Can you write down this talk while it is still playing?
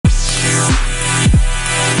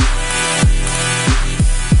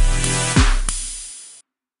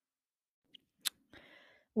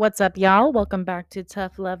What's up, y'all? Welcome back to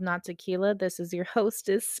Tough Love Not Tequila. This is your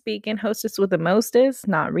hostess speaking, hostess with the mostest.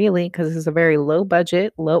 Not really, because this is a very low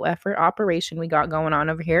budget, low effort operation we got going on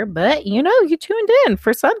over here. But you tuned in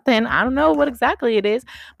for something. I don't know what exactly it is,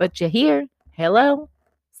 but you're here. Hello,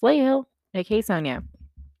 Slay Hill, aka Sonia.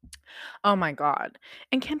 Oh my God.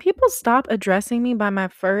 And can people stop addressing me by my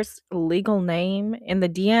first legal name in the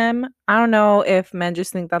DM? I don't know if men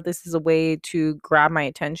just think that this is a way to grab my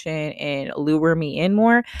attention and lure me in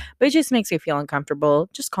more, but it just makes me feel uncomfortable.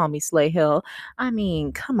 Just call me Slay Hill. I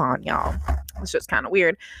mean, come on, y'all. It's just kind of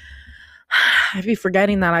weird. I'd be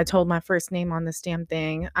forgetting that I told my first name on this damn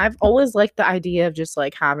thing. I've always liked the idea of just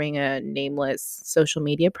like having a nameless social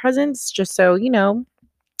media presence, just so,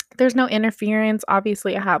 there's no interference.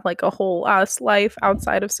 Obviously, I have like a whole ass life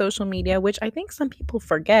outside of social media, which I think some people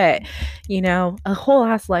forget. A whole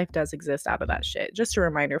ass life does exist out of that shit. Just a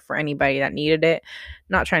reminder for anybody that needed it.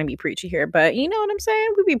 Not trying to be preachy here, but you know what I'm saying?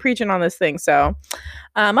 We be preaching on this thing. So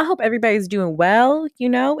I hope everybody's doing well.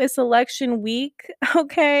 It's election week.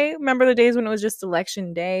 Okay. Remember the days when it was just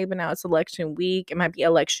election day, but now it's election week. It might be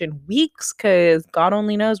election weeks because God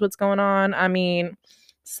only knows what's going on. I mean,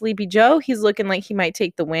 Sleepy Joe, he's looking like he might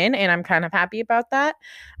take the win, and I'm kind of happy about that.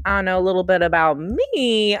 I don't know a little bit about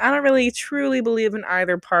me. I don't really truly believe in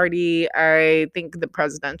either party. I think the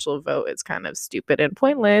presidential vote is kind of stupid and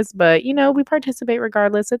pointless, but we participate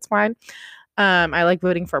regardless. It's fine. I like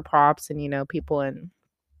voting for props and people in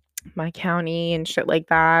my county and shit like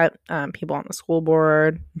that. People on the school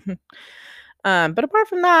board. But apart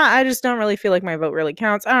from that, I just don't really feel like my vote really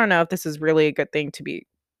counts. I don't know if this is really a good thing to be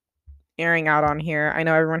airing out on here. I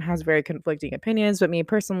know everyone has very conflicting opinions, but me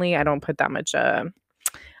personally, I don't put that much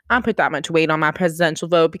weight on my presidential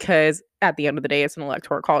vote because at the end of the day, it's an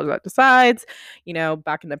electoral college that decides.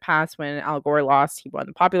 Back in the past when Al Gore lost, he won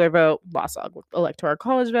the popular vote, lost the electoral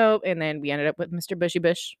college vote, and then we ended up with Mr. Bushy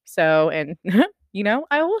Bush. So, and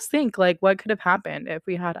I always think like what could have happened if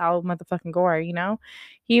we had Al motherfucking Gore.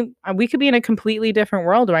 We could be in a completely different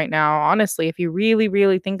world right now. Honestly, if you really,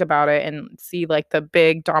 really think about it and see like the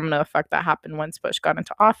big domino effect that happened once Bush got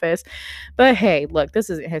into office. But hey, look, this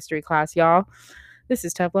isn't history class, y'all. This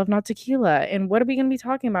is Tough Love Not Tequila. And what are we going to be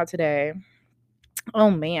talking about today? Oh,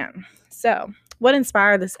 man. So, what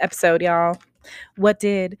inspired this episode, y'all? What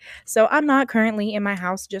did? So, I'm not currently in my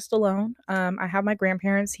house just alone. I have my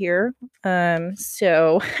grandparents here.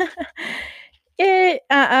 So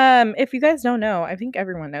if you guys don't know, I think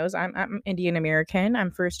everyone knows I'm Indian American. I'm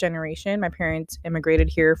first generation. My parents immigrated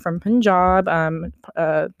here from Punjab,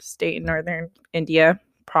 state in northern India,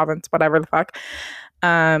 province, whatever the fuck.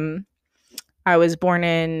 I was born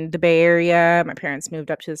in the Bay Area. My parents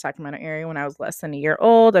moved up to the Sacramento area when I was less than a year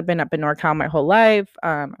old. I've been up in NorCal my whole life.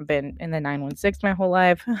 I've been in the 916 my whole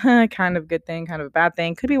life. Kind of a good thing, kind of a bad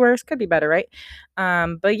thing. Could be worse, could be better, right?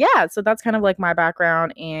 But yeah, so that's kind of like my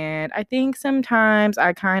background. And I think sometimes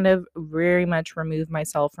I kind of very much remove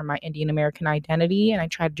myself from my Indian American identity and I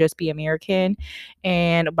try to just be American.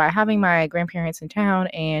 And by having my grandparents in town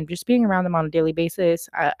and just being around them on a daily basis,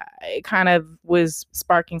 it kind of was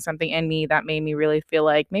sparking something in me that made me really feel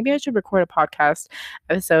like maybe I should record a podcast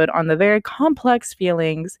episode on the very complex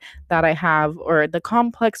feelings that I have or the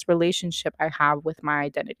complex relationship I have with my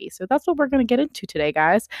identity. So that's what we're going to get into today,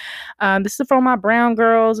 guys. This is for all my brown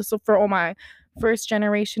girls. This is for all my first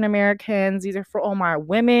generation Americans. These are for all my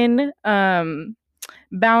women.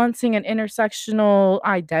 Balancing an intersectional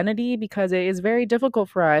identity because it is very difficult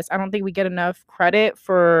for us. I don't think we get enough credit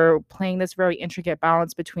for playing this very intricate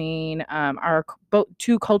balance between our both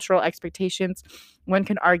two cultural expectations. One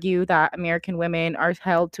can argue that American women are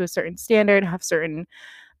held to a certain standard, have certain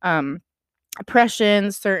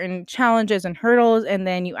oppressions, certain challenges and hurdles, and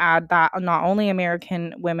then you add that not only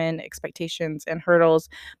American women expectations and hurdles,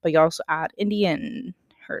 but you also add Indian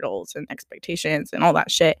hurdles and expectations and all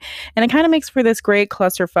that shit. And it kind of makes for this great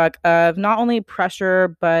clusterfuck of not only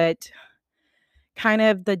pressure, but kind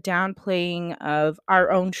of the downplaying of our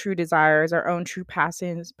own true desires, our own true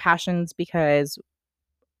passions, because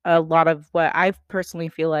a lot of what I personally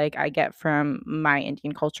feel like I get from my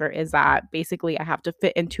Indian culture is that basically I have to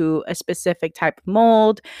fit into a specific type of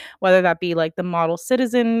mold, whether that be like the model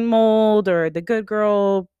citizen mold or the good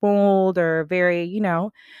girl mold or very,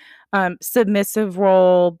 submissive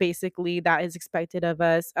role basically that is expected of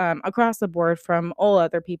us across the board from all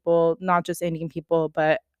other people, not just Indian people,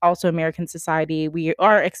 but also American society. We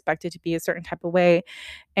are expected to be a certain type of way.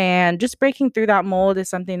 And just breaking through that mold is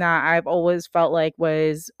something that I've always felt like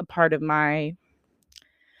was a part of my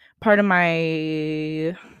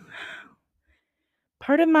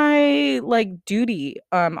like duty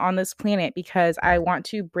on this planet because I want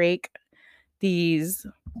to break these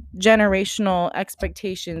generational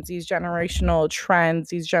expectations, these generational trends,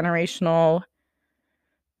 these generational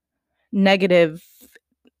negative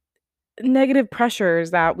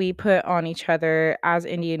pressures that we put on each other as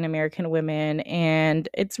Indian American women. And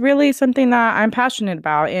it's really something that I'm passionate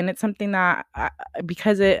about, and it's something that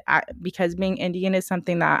because being Indian is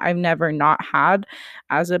something that I've never not had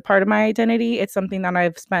as a part of my identity. It's something that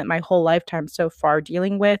I've spent my whole lifetime so far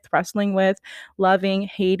dealing with, wrestling with, loving,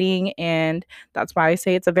 hating, and that's why I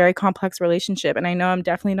say it's a very complex relationship. And I know I'm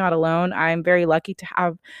definitely not alone. I'm very lucky to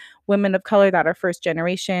have women of color that are first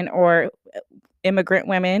generation or immigrant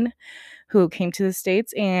women who came to the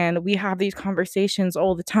States, and we have these conversations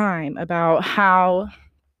all the time about how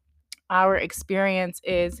our experience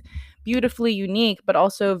is beautifully unique, but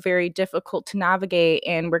also very difficult to navigate.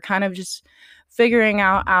 And we're kind of just figuring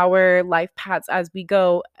out our life paths as we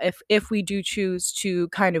go, if we do choose to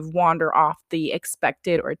kind of wander off the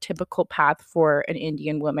expected or typical path for an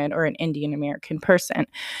Indian woman or an Indian American person.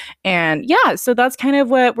 And yeah, so that's kind of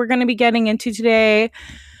what we're going to be getting into today.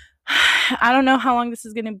 I don't know how long this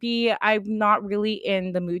is going to be. I'm not really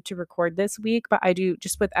in the mood to record this week, but I do,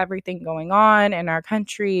 just with everything going on in our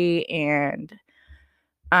country, and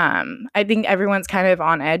I think everyone's kind of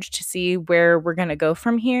on edge to see where we're going to go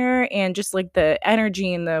from here. And just like the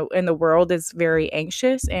energy in the world is very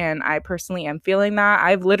anxious, and I personally am feeling that.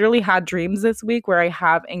 I've literally had dreams this week where I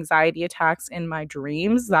have anxiety attacks in my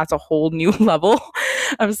dreams. That's a whole new level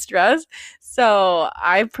of stress. So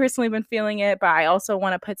I've personally been feeling it, but I also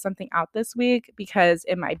want to put something out this week because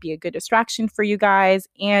it might be a good distraction for you guys.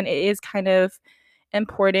 And it is kind of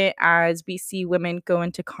important as we see women go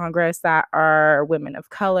into Congress that are women of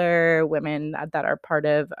color, women that are part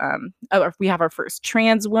of, we have our first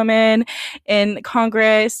trans woman in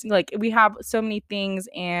Congress. Like, we have so many things,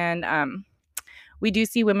 and we do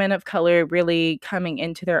see women of color really coming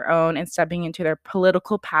into their own and stepping into their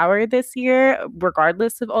political power this year,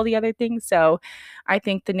 regardless of all the other things. So I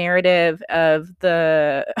think the narrative of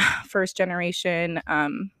the first generation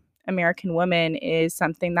American woman is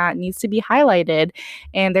something that needs to be highlighted.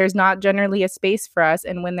 And there's not generally a space for us.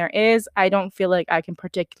 And when there is, I don't feel like I can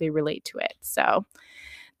particularly relate to it. So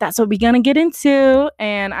that's what we're going to get into.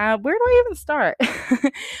 And where do I even start?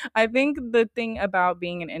 I think the thing about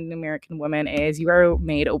being an Indian American woman is you are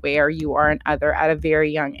made aware you are an other at a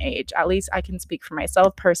very young age. At least I can speak for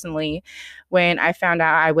myself personally when I found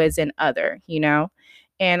out I was an other, you know?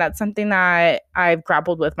 And that's something that I've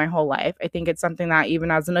grappled with my whole life. I think it's something that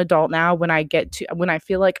even as an adult now, when I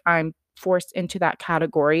feel like I'm forced into that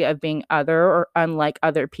category of being other or unlike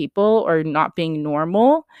other people or not being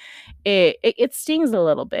normal, it stings a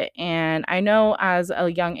little bit. And I know as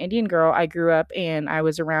a young Indian girl, I grew up and I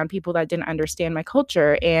was around people that didn't understand my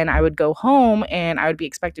culture. And I would go home and I would be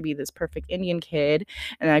expected to be this perfect Indian kid.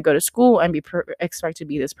 And I'd go to school and be expected to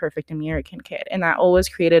be this perfect American kid. And that always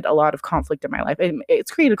created a lot of conflict in my life.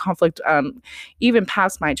 It's created conflict even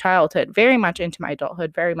past my childhood, very much into my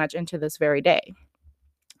adulthood, very much into this very day.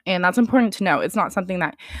 And that's important to know. It's not something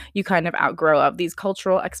that you kind of outgrow of. These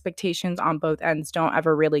cultural expectations on both ends don't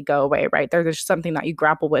ever really go away, right? They're just something that you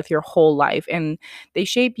grapple with your whole life. And they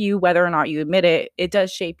shape you, whether or not you admit it. It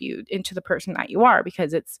does shape you into the person that you are,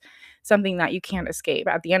 because it's something that you can't escape.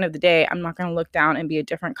 At the end of the day, I'm not going to look down and be a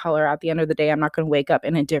different color. At the end of the day, I'm not going to wake up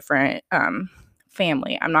in a different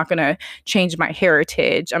family. I'm not going to change my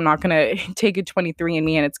heritage. I'm not going to take a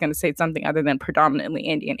 23andMe and it's going to say something other than predominantly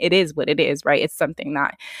Indian. It is what it is, right? It's something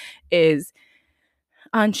that is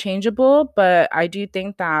unchangeable. But I do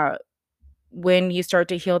think that when you start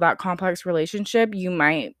to heal that complex relationship, you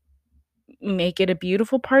might make it a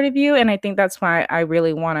beautiful part of you. And I think that's why I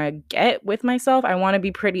really want to get with myself. I want to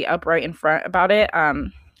be pretty upright in front about it.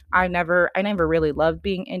 I never really loved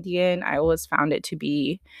being Indian. I always found it to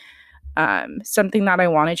be something that I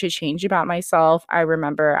wanted to change about myself. I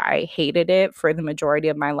remember I hated it for the majority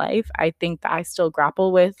of my life. I think that I still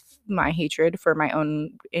grapple with my hatred for my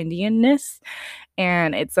own Indianness,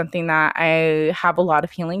 and it's something that I have a lot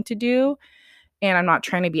of healing to do. And I'm not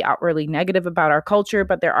trying to be outwardly negative about our culture,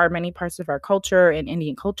 but there are many parts of our culture and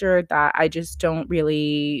Indian culture that I just don't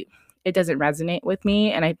really, it doesn't resonate with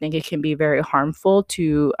me. And I think it can be very harmful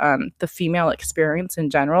to the female experience in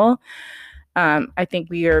general. I think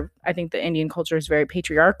the Indian culture is very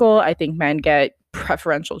patriarchal. I think men get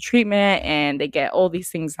preferential treatment and they get all these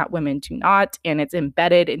things that women do not. And it's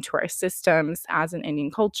embedded into our systems as an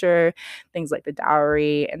Indian culture, things like the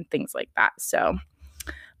dowry and things like that. So,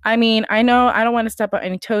 I mean, I know I don't want to step on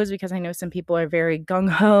any toes because I know some people are very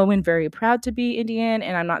gung-ho and very proud to be Indian.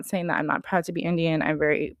 And I'm not saying that I'm not proud to be Indian. I'm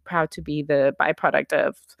very proud to be the byproduct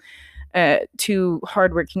of to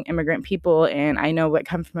hardworking immigrant people, and I know what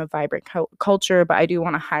come from a vibrant culture, but I do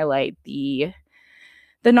want to highlight the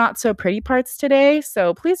not so pretty parts today.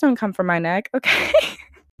 So please don't come for my neck, okay?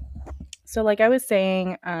 So like I was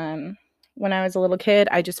saying, when I was a little kid,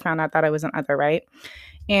 I just found out that I was an other, right?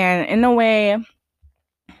 And in the way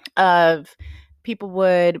of people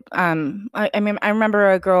would I mean I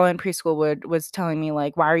remember a girl in preschool was telling me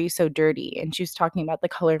like, why are you so dirty? And she was talking about the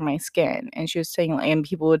color of my skin, and she was saying like, and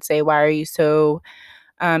people would say, why are you so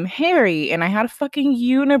hairy? And I had a fucking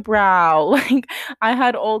unibrow. Like I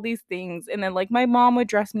had all these things. And then like my mom would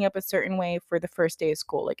dress me up a certain way for the first day of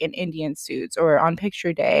school, like in Indian suits or on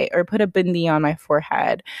picture day, or put a bindi on my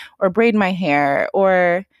forehead, or braid my hair,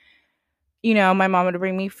 or my mom would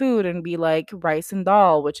bring me food and be like rice and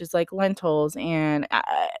dal, which is like lentils. And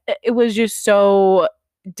it was just so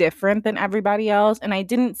different than everybody else. And I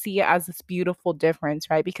didn't see it as this beautiful difference,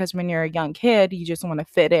 right? Because when you're a young kid, you just want to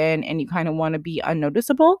fit in and you kind of want to be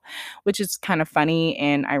unnoticeable, which is kind of funny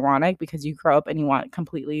and ironic because you grow up and you want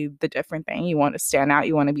completely the different thing. You want to stand out,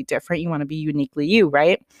 you want to be different, you want to be uniquely you,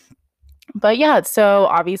 right? But yeah, so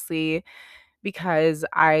obviously because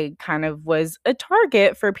I kind of was a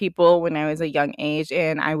target for people when I was a young age.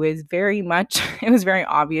 And I was very much, it was very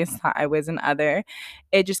obvious that I was an other.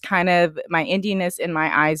 It just kind of, my Indianness in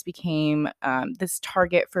my eyes became this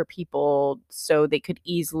target for people so they could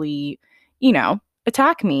easily,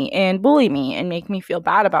 attack me and bully me and make me feel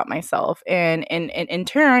bad about myself. And in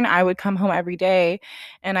turn, I would come home every day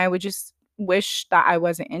and I would just wish that I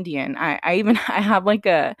wasn't Indian. I even I have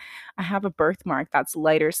a birthmark that's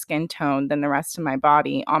lighter skin tone than the rest of my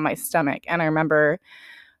body on my stomach. And I remember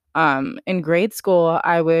in grade school,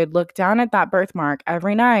 I would look down at that birthmark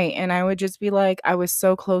every night and I would just be like, I was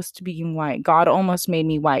so close to being white. God almost made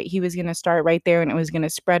me white. He was going to start right there and it was going to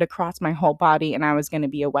spread across my whole body and I was going to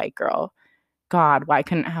be a white girl. God, why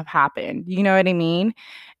couldn't it have happened? You know what I mean?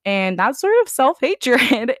 And that sort of self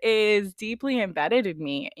hatred is deeply embedded in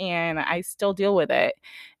me, and I still deal with it.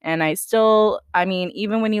 And I mean,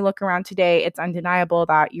 even when you look around today, it's undeniable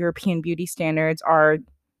that European beauty standards are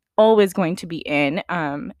always going to be in.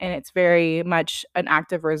 And it's very much an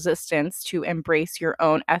act of resistance to embrace your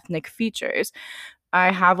own ethnic features.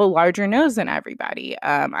 I have a larger nose than everybody.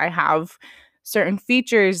 I have certain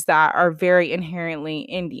features that are very inherently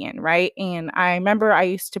Indian, right? And I remember I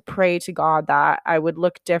used to pray to God that I would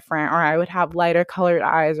look different or I would have lighter colored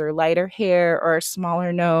eyes or lighter hair or a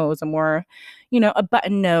smaller nose, a more, a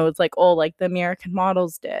button nose like all like the American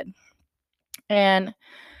models did. And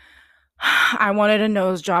I wanted a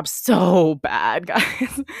nose job so bad,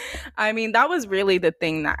 guys. I mean, that was really the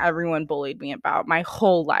thing that everyone bullied me about my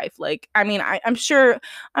whole life. Like, I mean, I'm sure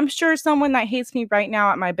someone that hates me right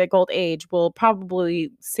now at my big old age will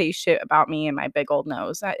probably say shit about me and my big old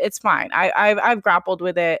nose. It's fine. I've grappled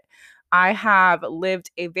with it. I have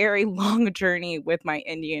lived a very long journey with my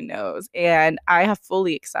Indian nose, and I have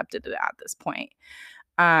fully accepted it at this point.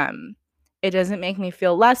 Um, it doesn't make me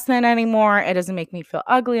feel less than anymore. It doesn't make me feel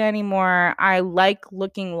ugly anymore. I like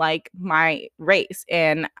looking like my race.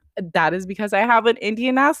 And that is because I have an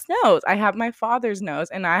Indian ass nose. I have my father's nose,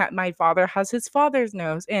 and my father has his father's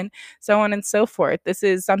nose, and so on and so forth. This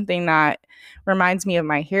is something that reminds me of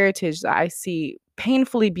my heritage that I see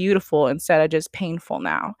painfully beautiful instead of just painful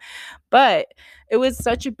now. But it was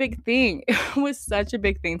such a big thing. It was such a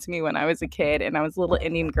big thing to me when I was a kid and I was a little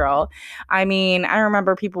Indian girl. I mean, I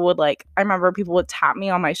remember people would tap me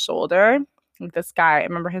on my shoulder. Like this guy, I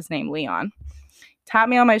remember his name, Leon, tap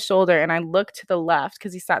me on my shoulder and I looked to the left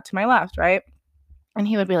because he sat to my left, right? And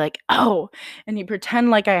he would be like, oh, and he'd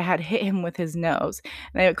pretend like I had hit him with his nose.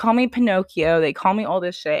 And they would call me Pinocchio. They call me all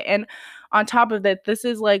this shit. And on top of that, this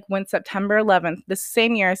is like when September 11th, this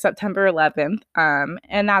same year, September 11th,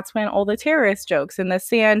 and that's when all the terrorist jokes and the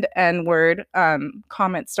sand N-word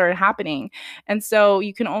comments started happening. And so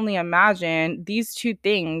you can only imagine these two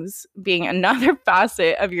things being another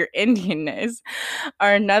facet of your Indianness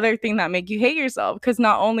are another thing that make you hate yourself, because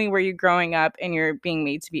not only were you growing up and you're being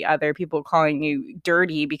made to be other, people calling you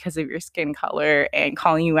dirty because of your skin color and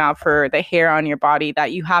calling you out for the hair on your body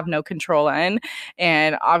that you have no control in,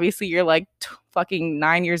 and obviously you're like fucking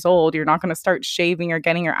 9 years old, you're not going to start shaving or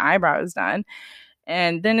getting your eyebrows done.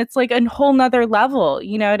 And then it's like a whole nother level,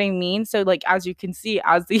 you know what I mean? So like, as you can see,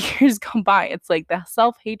 as the years go by, it's like the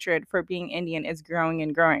self-hatred for being Indian is growing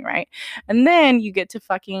and growing, right? And then you get to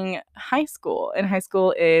fucking high school, and high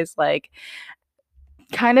school is like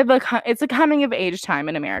kind of it's a coming of age time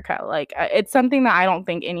in America. Like it's something that I don't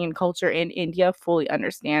think Indian culture in India fully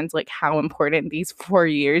understands, like how important these 4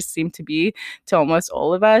 years seem to be to almost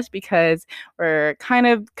all of us, because we're kind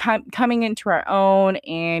of coming into our own,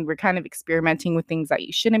 and we're kind of experimenting with things that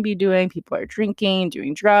you shouldn't be doing. People are drinking,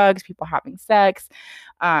 doing drugs, people having sex.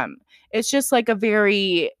 um it's just like a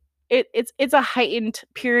very it's a heightened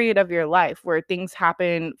period of your life where things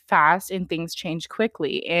happen fast and things change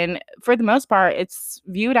quickly, and for the most part it's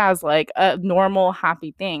viewed as like a normal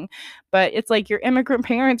happy thing. But it's like your immigrant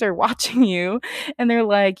parents are watching you, and they're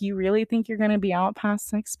like, you really think you're going to be out past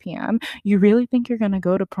 6 p.m.? You really think you're going to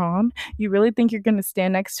go to prom? You really think you're going to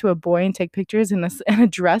stand next to a boy and take pictures in a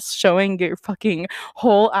dress showing your fucking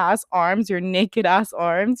whole ass arms, your naked ass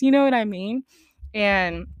arms? You know what I mean?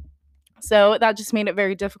 And so that just made it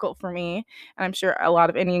very difficult for me. And I'm sure a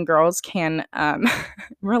lot of Indian girls can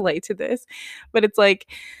relate to this. But it's like,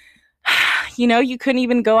 you couldn't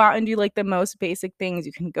even go out and do like the most basic things.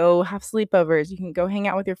 You can go have sleepovers, you can go hang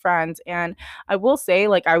out with your friends. And I will say,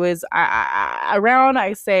 like, around,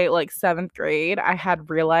 I say, like, seventh grade, I had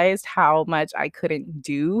realized how much I couldn't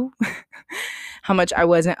do, how much I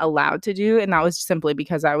wasn't allowed to do. And that was simply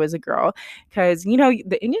because I was a girl. Because,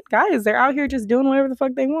 the Indian guys, they're out here just doing whatever the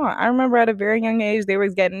fuck they want. I remember at a very young age,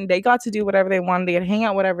 they got to do whatever they wanted. They could hang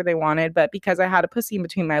out whatever they wanted. But because I had a pussy in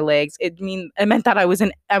between my legs, it meant that I was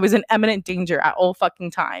in imminent danger at all fucking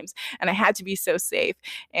times. And I had to be so safe.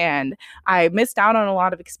 And I missed out on a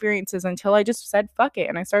lot of experiences until I just said fuck it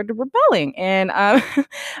and I started rebelling. And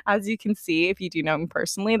as you can see, if you do know me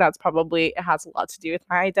personally, it has a lot to do with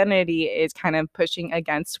my identity, is kind of pushing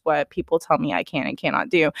against what people tell me I can and cannot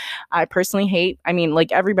do. I personally hate,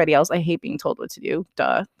 like everybody else, I hate being told what to do.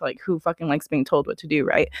 Duh. Like, who fucking likes being told what to do,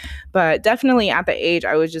 right? But definitely at the age,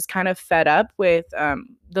 I was just kind of fed up with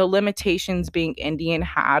the limitations being Indian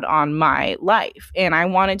had on my life. And I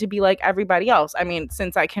wanted to be like everybody else.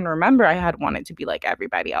 Since I can remember, I had wanted to be like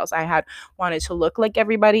everybody else. I had wanted to look like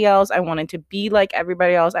everybody else. I wanted to be like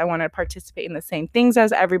everybody else. I wanted to participate in the same things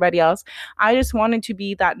as everybody else. I just wanted to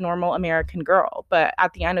be that normal American girl. But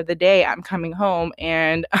at the end of the day, I'm coming home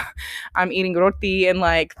and I'm eating roti and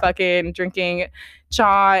like fucking drinking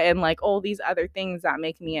cha and like all these other things that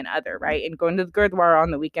make me an other, right? And going to the Gurdwara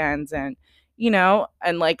on the weekends, and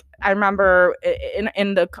and like I remember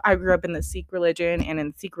I grew up in the Sikh religion, and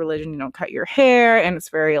in Sikh religion you don't cut your hair, and it's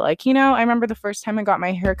very like, I remember the first time I got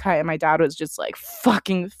my hair cut and my dad was just like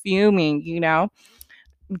fucking fuming.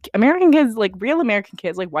 American kids, like real American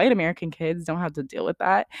kids, like white American kids, don't have to deal with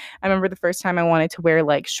that. I remember the first time I wanted to wear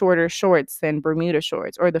like shorter shorts than Bermuda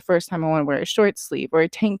shorts, or the first time I wanted to wear a short sleeve or a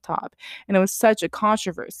tank top. And it was such a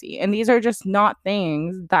controversy. And these are just not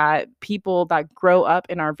things that people that grow up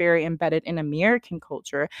and are very embedded in American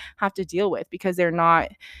culture have to deal with, because they're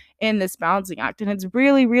not in this balancing act. And it's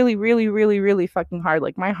really, really, really, really, really fucking hard.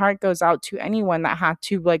 Like, my heart goes out to anyone that had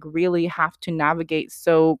to like really have to navigate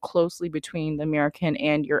so closely between the American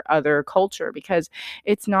and your other culture, because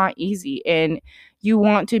it's not easy. And you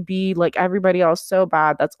want to be like everybody else so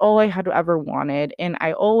bad. That's all I had ever wanted. And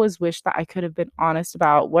I always wish that I could have been honest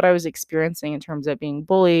about what I was experiencing in terms of being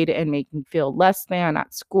bullied and making feel less than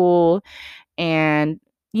at school. And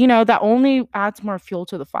that only adds more fuel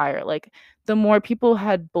to the fire. Like, the more people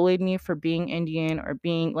had bullied me for being Indian, or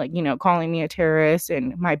being like, calling me a terrorist,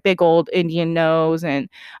 and my big old Indian nose, and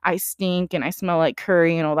I stink and I smell like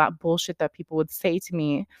curry, and all that bullshit that people would say to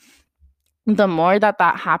me, the more that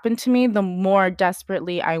happened to me, the more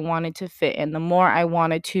desperately I wanted to fit in, the more I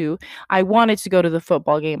wanted to go to the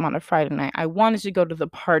football game on a Friday night. I wanted to go to the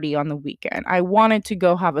party on the weekend. I wanted to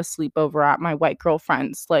go have a sleepover at my white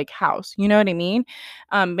girlfriend's like house. You know what I mean?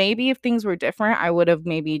 Maybe if things were different, I would have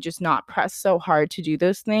maybe just not pressed so hard to do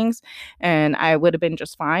those things, and I would have been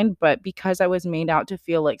just fine. But because I was made out to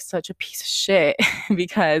feel like such a piece of shit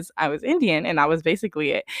because I was Indian, and that was basically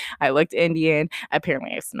it. I looked Indian.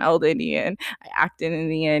 Apparently I smelled Indian. I acted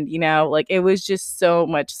Indian, like it was just so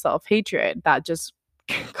much self-hatred that just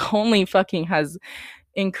only fucking has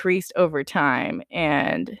increased over time.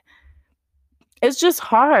 And it's just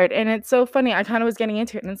hard. And it's so funny. I kind of was getting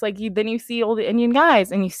into it, and it's like then you see all the Indian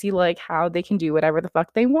guys, and you see like how they can do whatever the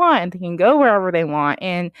fuck they want, and they can go wherever they want,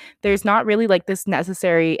 and there's not really like this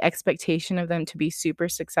necessary expectation of them to be super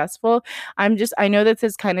successful. I know this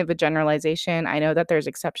is kind of a generalization. I know that there's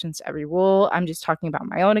exceptions to every rule. I'm just talking about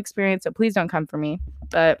my own experience, so please don't come for me.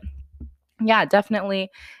 But yeah, definitely.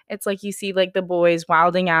 It's like you see like the boys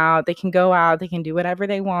wilding out. They can go out, they can do whatever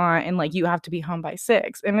they want, and like you have to be home by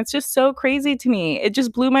 6. And it's just so crazy to me. It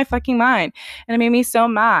just blew my fucking mind. And it made me so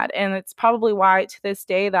mad. And it's probably why to this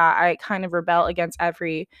day that I kind of rebel against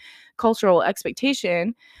every cultural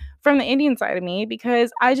expectation from the Indian side of me,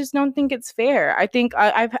 because I just don't think it's fair. I think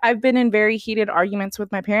I've been in very heated arguments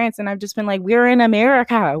with my parents, and I've just been like, we're in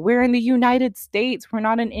America, we're in the United States, we're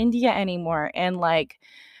not in India anymore. And like,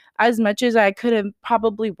 as much as I could have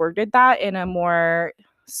probably worded that in a more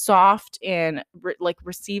soft and like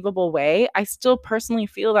receivable way, I still personally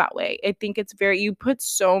feel that way. I think it's very, you put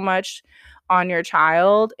so much on your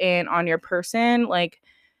child and on your person, like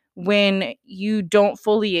when you don't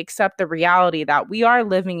fully accept the reality that we are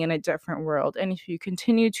living in a different world. And if you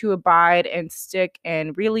continue to abide and stick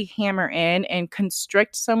and really hammer in and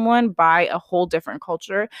constrict someone by a whole different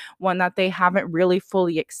culture, one that they haven't really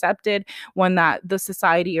fully accepted, one that the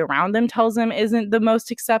society around them tells them isn't the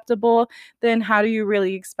most acceptable, then how do you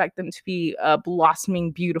really expect them to be a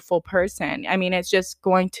blossoming, beautiful person? I mean, it's just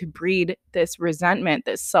going to breed this resentment,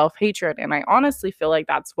 this self-hatred. And I honestly feel like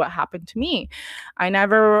that's what happened to me.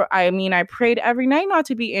 I prayed every night not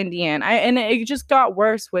to be Indian. And it just got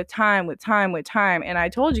worse with time, with time, with time. And I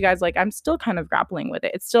told you guys, like, I'm still kind of grappling with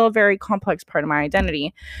it. It's still a very complex part of my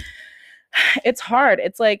identity. It's hard.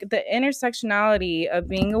 It's like the intersectionality of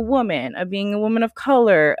being a woman, of being a woman of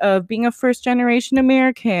color, of being a first generation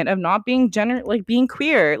American, of not being like being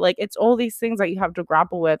queer. Like, it's all these things that you have to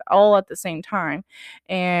grapple with all at the same time.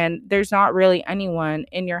 And there's not really anyone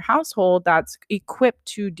in your household that's equipped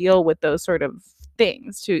to deal with those sort of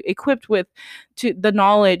things, to equipped with to the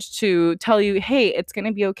knowledge to tell you, hey, it's going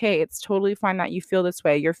to be okay, it's totally fine that you feel this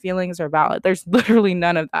way, your feelings are valid. There's literally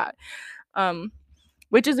none of that.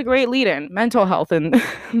 Which is a great lead in mental health and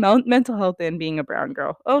mental health and being a brown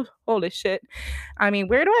girl. Oh, holy shit. I mean,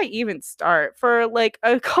 where do I even start for like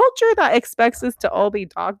a culture that expects us to all be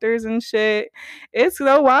doctors and shit? It's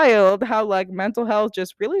so wild how like mental health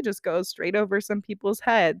just really just goes straight over some people's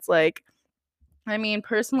heads. Like, I mean,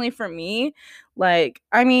 personally for me, like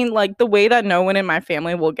the way that no one in my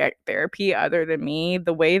family will get therapy other than me,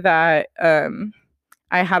 the way that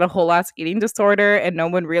I had a whole ass eating disorder and no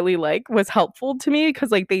one really like was helpful to me,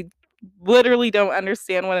 because like they literally don't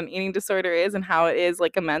understand what an eating disorder is and how it is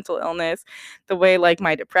like a mental illness, the way like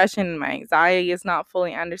my depression and my anxiety is not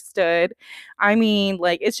fully understood. I mean,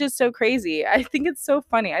 like, it's just so crazy. I think it's so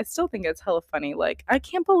funny. I still think it's hella funny. Like, I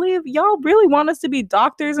can't believe y'all really want us to be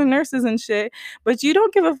doctors and nurses and shit, but you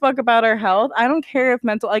don't give a fuck about our health. I don't care if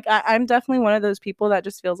mental, like, I'm definitely one of those people that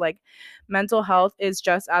just feels like mental health is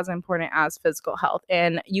just as important as physical health,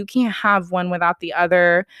 and you can't have one without the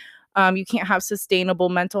other. You can't have sustainable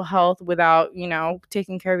mental health without,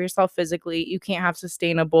 taking care of yourself physically. You can't have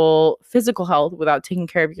sustainable physical health without taking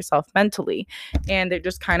care of yourself mentally. And they're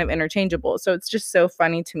just kind of interchangeable. So it's just so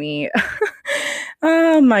funny to me.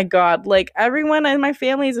 Oh my God. Like, everyone in my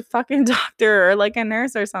family is a fucking doctor or like a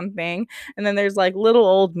nurse or something. And then there's like little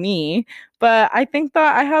old me. But I think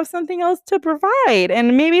that I have something else to provide.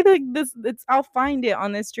 And maybe I'll find it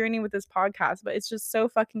on this journey with this podcast. But it's just so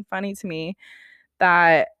fucking funny to me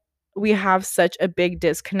that we have such a big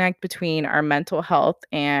disconnect between our mental health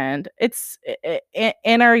and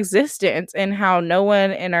in our existence, and how no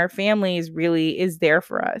one in our families really is there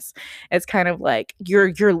for us. It's kind of like,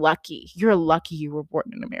 you're lucky. You're lucky you were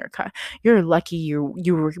born in America. You're lucky you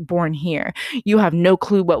were born here. You have no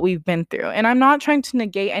clue what we've been through. And I'm not trying to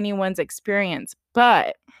negate anyone's experience,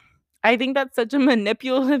 but I think that's such a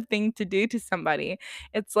manipulative thing to do to somebody.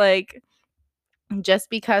 It's like, just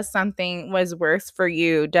because something was worse for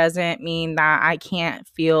you doesn't mean that I can't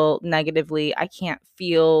feel negatively. I can't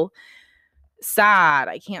feel sad.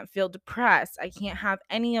 I can't feel depressed. I can't have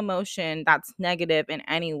any emotion that's negative in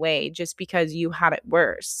any way just because you had it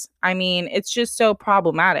worse. I mean, it's just so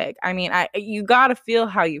problematic. I mean, you got to feel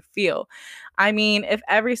how you feel. I mean, if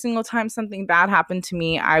every single time something bad happened to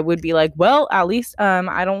me, I would be like, well, at least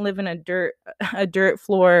I don't live in a dirt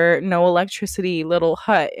floor, no electricity little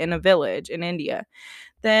hut in a village in India.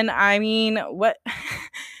 Then I mean, what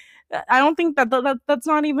I don't think that's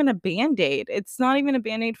not even a band-aid. It's not even a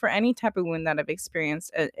band-aid for any type of wound that I've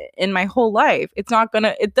experienced in my whole life. It's not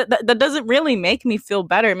gonna that doesn't really make me feel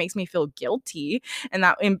better. It makes me feel guilty, and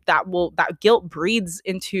that guilt breeds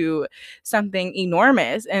into something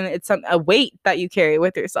enormous, and it's a weight that you carry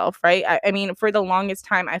with yourself, right? I mean, for the longest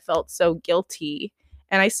time I felt so guilty,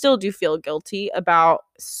 and I still do feel guilty about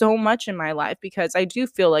so much in my life, because I do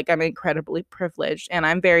feel like I'm incredibly privileged and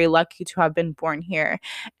I'm very lucky to have been born here.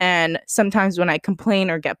 And sometimes when I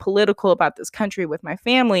complain or get political about this country with my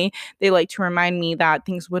family, they like to remind me that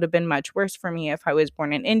things would have been much worse for me if I was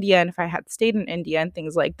born in India and if I had stayed in India and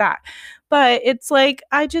things like that. But it's like,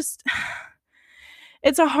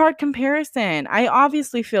 It's a hard comparison. I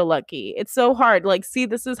obviously feel lucky. It's so hard. Like, see,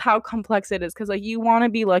 this is how complex it is because, like, you want to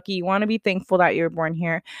be lucky, you want to be thankful that you're born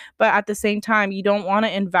here, but at the same time, you don't want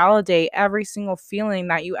to invalidate every single feeling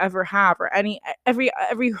that you ever have, or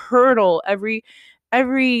every hurdle,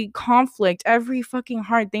 every conflict, every fucking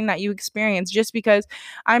hard thing that you experience just because.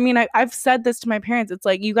 I mean, I've said this to my parents. It's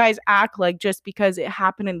like, you guys act like just because it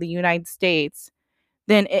happened in the United States,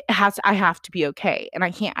 then I have to be okay, and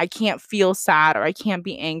I can't feel sad, or I can't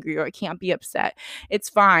be angry, or I can't be upset. It's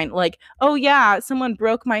fine. Like, oh yeah, someone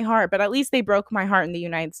broke my heart, but at least they broke my heart in the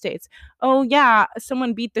United States. Oh yeah,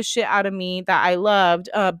 someone beat the shit out of me that I loved,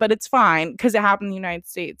 but it's fine because it happened in the United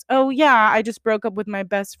States. Oh yeah, I just broke up with my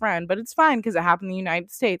best friend, but it's fine because it happened in the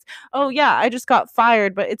United States. Oh yeah, I just got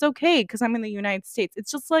fired, but it's okay because I'm in the United States.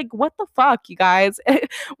 It's just like, what the fuck, you guys?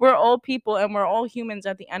 We're all people and we're all humans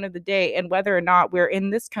at the end of the day. And whether or not we're in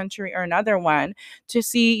this country or another one, to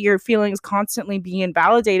see your feelings constantly being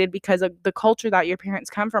invalidated because of the culture that your parents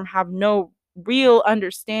come from, have no real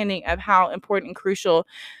understanding of how important and crucial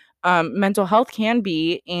mental health can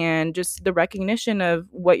be, and just the recognition of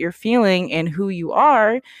what you're feeling and who you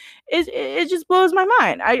are, it just blows my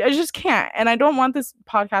mind. I just can't. And I don't want this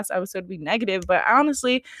podcast episode to be negative, but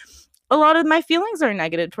honestly, a lot of my feelings are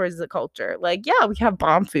negative towards the culture. Like, yeah, we have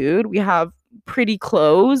bomb food, we have pretty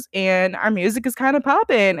clothes, and our music is kind of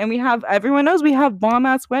popping, and we have, everyone knows we have bomb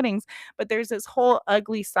ass weddings, but there's this whole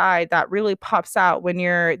ugly side that really pops out when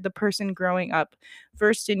you're the person growing up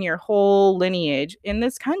first in your whole lineage in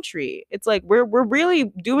this country. It's like we're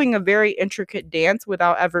really doing a very intricate dance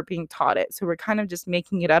without ever being taught it. So we're kind of just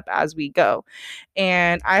making it up as we go.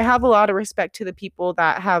 And I have a lot of respect to the people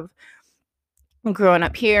that have growing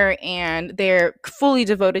up here and they're fully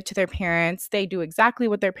devoted to their parents. They do exactly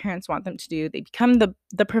what their parents want them to do. They become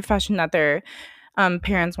the profession that their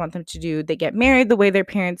parents want them to do. They get married the way their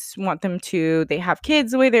parents want them to. They have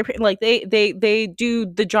kids the way they're like, they do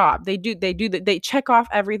the job. They check off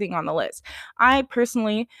everything on the list. I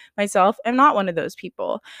personally myself am not one of those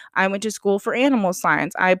people. I went to school for animal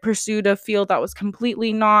science. I pursued a field that was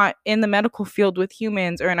completely not in the medical field with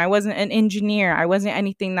humans, and I wasn't an engineer. I wasn't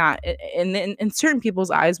anything that in certain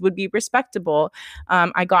people's eyes would be respectable.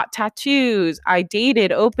 I got tattoos. I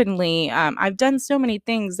dated openly. I've done so many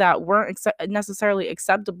things that weren't necessarily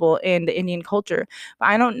acceptable in the Indian culture, but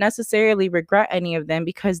I don't necessarily regret any of them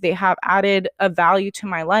because they have added a value to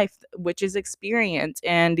my life, which is experience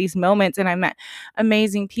and these moments. And I met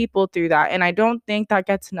amazing people through that. And I don't think that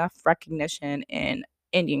gets enough recognition in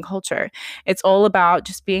Indian culture. It's all about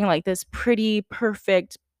just being like this pretty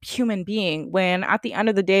perfect human being, when at the end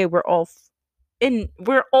of the day, we're all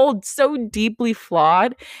so deeply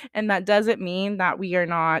flawed, and that doesn't mean that we are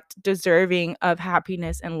not deserving of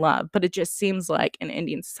happiness and love. But it just seems like in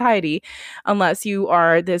Indian society, unless you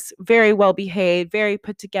are this very well behaved, very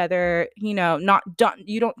put together, not done,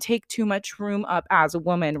 you don't take too much room up as a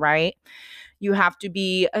woman, right? You have to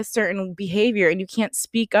be a certain behavior, and you can't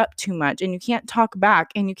speak up too much, and you can't talk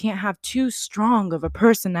back, and you can't have too strong of a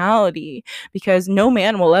personality, because no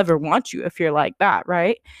man will ever want you if you're like that,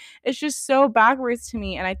 right? It's just so backwards to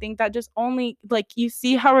me. And I think that just only, like, you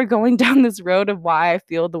see how we're going down this road of why I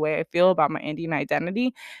feel the way I feel about my Indian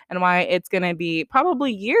identity, and why it's going to be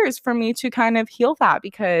probably years for me to kind of heal that,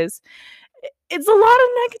 because it's a lot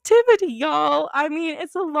of negativity, y'all. I mean,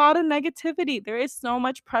 it's a lot of negativity. There is so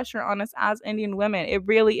much pressure on us as Indian women. It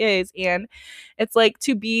really is. And it's like,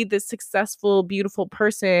 to be this successful, beautiful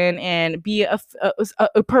person and be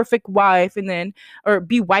a perfect wife, and then, or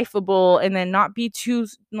be wifeable, and then not be too,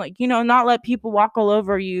 like, not let people walk all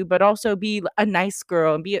over you, but also be a nice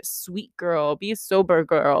girl and be a sweet girl, be a sober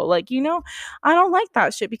girl. Like, I don't like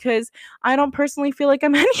that shit, because I don't personally feel like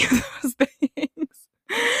I'm any of those things.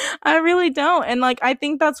 I really don't. And like, I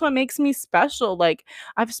think that's what makes me special. Like,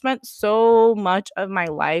 I've spent so much of my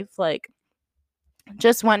life, like,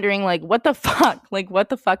 just wondering, like, what the fuck, like, what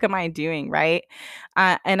the fuck am I doing, right?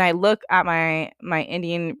 And I look at my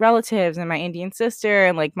Indian relatives and my Indian sister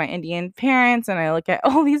and like my Indian parents, and I look at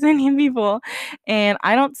all these Indian people, and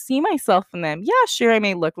I don't see myself in them. Yeah, sure, I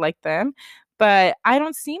may look like them, but I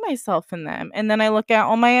don't see myself in them. And then I look at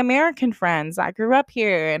all my American friends that grew up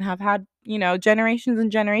here and have had, generations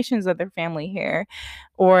and generations of their family here,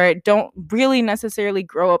 or don't really necessarily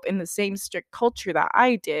grow up in the same strict culture that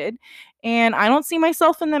I did. And I don't see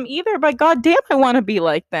myself in them either, but goddamn, I want to be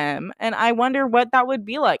like them. And I wonder what that would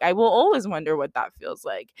be like. I will always wonder what that feels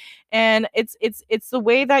like. And it's the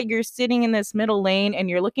way that you're sitting in this middle lane, and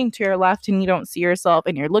you're looking to your left and you don't see yourself,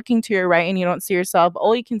 and you're looking to your right and you don't see yourself.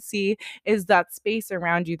 All you can see is that space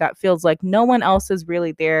around you that feels like no one else is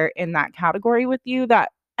really there in that category with you,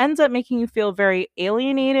 that ends up making you feel very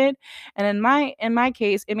alienated. And in my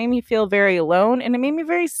case, it made me feel very alone, and it made me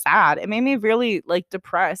very sad. It made me really like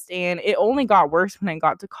depressed, and it only got worse when I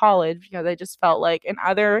got to college because I just felt like in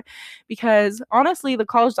other because honestly, the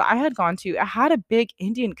college that I had gone to, it had a big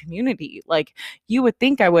Indian community. Like you would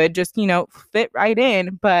think I would just, fit right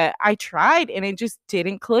in, but I tried and it just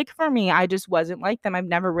didn't click for me. I just wasn't like them. I've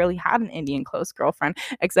never really had an Indian close girlfriend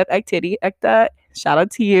except Ektiti. Ekta, shout out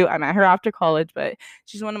to you. I met her after college, but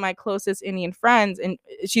she's one of my closest Indian friends, and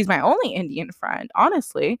she's my only Indian friend,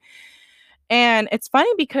 honestly. And it's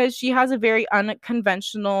funny because she has a very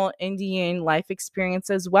unconventional Indian life experience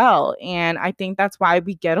as well. And I think that's why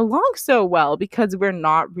we get along so well, because we're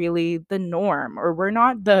not really the norm, or we're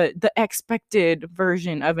not the expected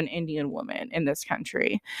version of an Indian woman in this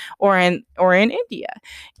country or in India.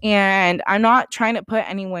 And I'm not trying to put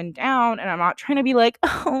anyone down, and I'm not trying to be like,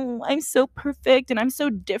 "Oh, I'm so perfect and I'm so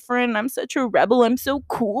different. I'm such a rebel. I'm so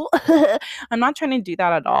cool." I'm not trying to do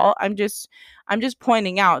that at all. I'm just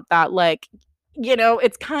pointing out that, like,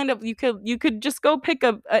 it's kind of, you could just go pick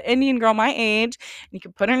a Indian girl my age, and you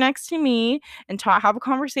could put her next to me and have a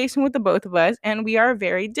conversation with the both of us, and we are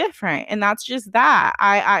very different. And that's just that.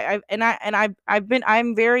 I'm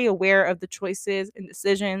very aware of the choices and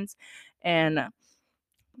decisions and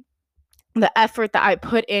the effort that I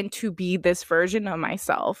put in to be this version of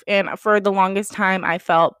myself. And for the longest time, I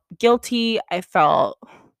felt guilty. I felt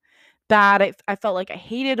bad. I felt like I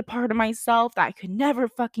hated a part of myself that I could never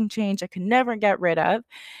fucking change. I could never get rid of.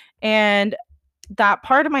 And that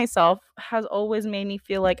part of myself has always made me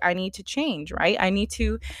feel like I need to change, right? I need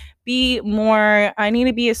to be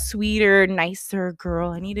a sweeter, nicer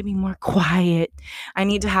girl. I need to be more quiet. I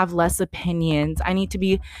need to have less opinions. I need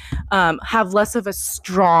to have less of a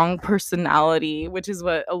strong personality, which is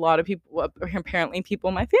what a lot of people, apparently people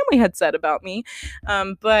in my family had said about me.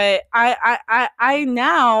 But I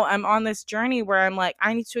now I'm on this journey where I'm like,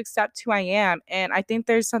 I need to accept who I am. And I think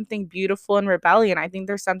there's something beautiful in rebellion. I think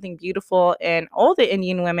there's something beautiful in all the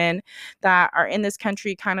Indian women that are in this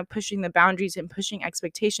country kind of pushing the boundaries and pushing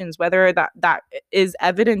expectations, whether that is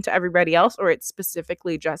evident to everybody else or it's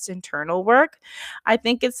specifically just internal work. I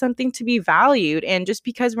think it's something to be valued. And just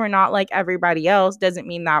because we're not like everybody else doesn't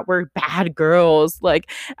mean that we're bad girls.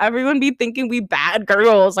 Like, everyone be thinking we bad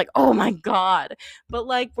girls, like, oh my God. But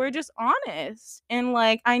like, we're just honest. And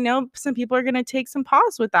like, I know some people are going to take some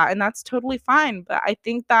pause with that, and that's totally fine. But I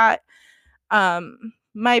think that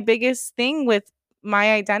my biggest thing with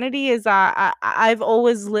my identity is that I've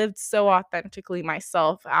always lived so authentically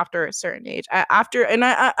myself after a certain age. After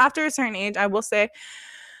a certain age, I will say,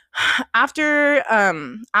 after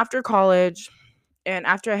college and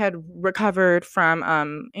after I had recovered from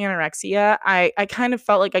anorexia, I kind of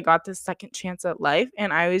felt like I got this second chance at life,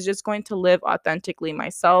 and I was just going to live authentically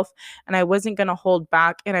myself, and I wasn't going to hold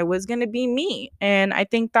back, and I was going to be me. And I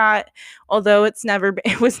think that although it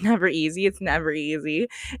was never easy, it's never easy,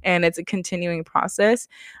 and it's a continuing process.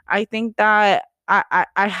 I think that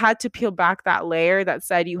I had to peel back that layer that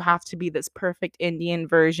said you have to be this perfect Indian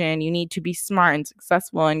version. You need to be smart and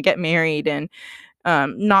successful and get married and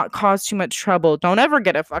not cause too much trouble. Don't ever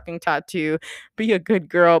get a fucking tattoo. Be a good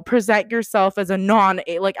girl. Present yourself as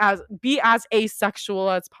be as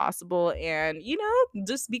asexual as possible, and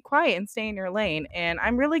just be quiet and stay in your lane. And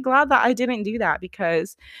I'm really glad that I didn't do that,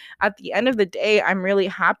 because at the end of the day, I'm really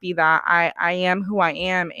happy that I am who I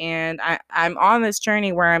am, and I'm on this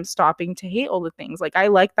journey where I'm stopping to hate all the things. Like, I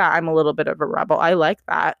like that I'm a little bit of a rebel. I like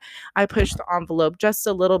that I push the envelope just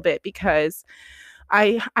a little bit, because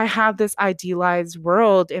I have this idealized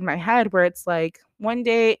world in my head where it's like, one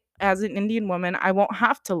day as an Indian woman, I won't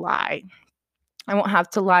have to lie. I won't have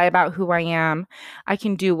to lie about who I am. I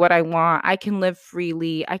can do what I want. I can live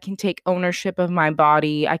freely. I can take ownership of my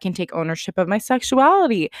body. I can take ownership of my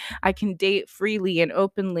sexuality. I can date freely and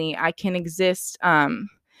openly. I can exist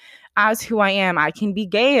as who I am. I can be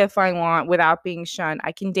gay if I want without being shunned.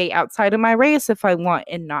 I can date outside of my race if I want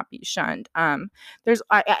and not be shunned. I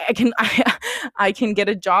can get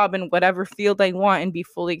a job in whatever field I want and be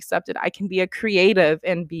fully accepted. I can be a creative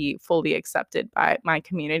and be fully accepted by my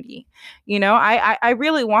community. I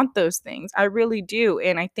really want those things. I really do.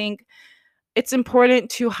 And I think it's important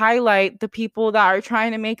to highlight the people that are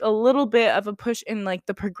trying to make a little bit of a push in like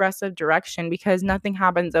the progressive direction, because nothing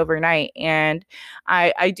happens overnight. And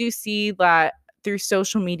I do see that through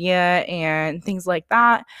social media and things like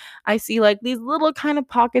that. I see like these little kind of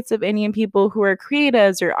pockets of Indian people who are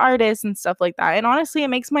creatives or artists and stuff like that. And honestly, it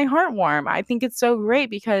makes my heart warm. I think it's so great,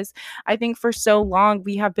 because I think for so long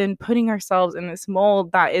we have been putting ourselves in this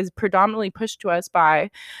mold that is predominantly pushed to us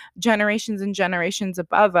by generations and generations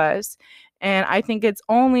above us. And I think it's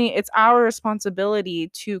our responsibility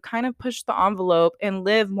to kind of push the envelope and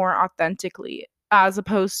live more authentically, as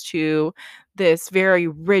opposed to this very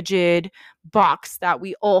rigid box that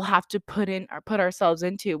we all have to put in or put ourselves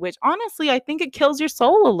into, which honestly I think it kills your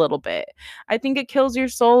soul a little bit. I think it kills your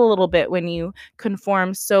soul a little bit when you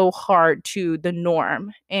conform so hard to the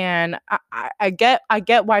norm. And I get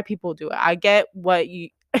why people do it. I get what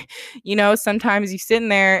sometimes you sit in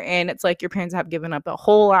there and it's like your parents have given up a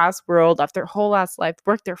whole ass world, left their whole ass life,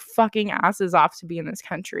 worked their fucking asses off to be in this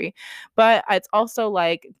country. But it's also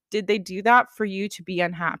like, did they do that for you to be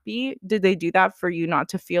unhappy? Did they do that for you not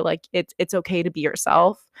to feel like it's okay to be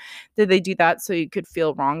yourself? Did they do that so you could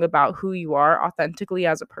feel wrong about who you are authentically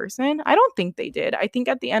as a person? I don't think they did. I think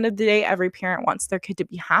at the end of the day, every parent wants their kid to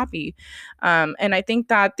be happy. And I think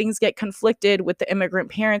that things get conflicted with the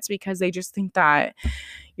immigrant parents because they just think that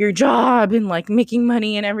your job and like making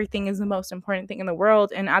money and everything is the most important thing in the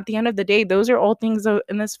world. And at the end of the day, those are all things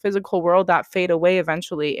in this physical world that fade away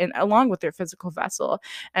eventually, and along with their physical vessel.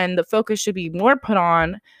 And the focus should be more put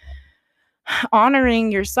on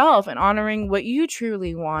honoring yourself and honoring what you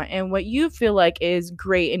truly want and what you feel like is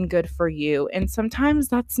great and good for you. And sometimes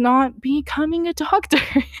that's not becoming a doctor.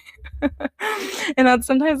 And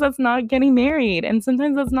sometimes that's not getting married, and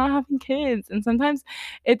sometimes that's not having kids, and sometimes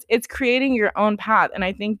it's creating your own path. And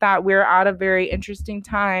I think that we're at a very interesting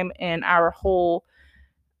time in our whole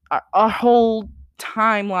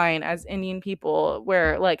timeline as Indian people,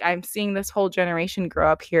 where like I'm seeing this whole generation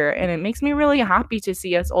grow up here, and it makes me really happy to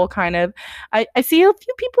see us all kind of I see a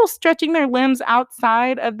few people stretching their limbs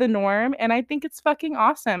outside of the norm, and I think it's fucking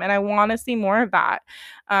awesome, and I want to see more of that.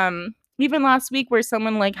 Even last week where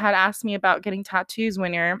someone like had asked me about getting tattoos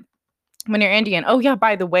when you're Indian. Oh yeah,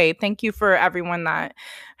 by the way, thank you for everyone that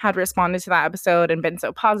had responded to that episode and been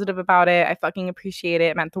so positive about it. I fucking appreciate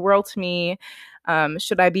it. It meant the world to me.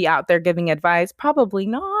 Should I be out there giving advice? Probably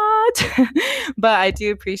not. But I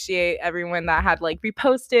do appreciate everyone that had like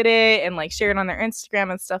reposted it and like shared on their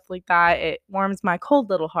Instagram and stuff like that. It warms my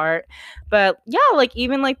cold little heart. But yeah, like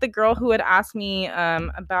even like the girl who had asked me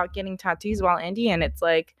about getting tattoos while Indian, it's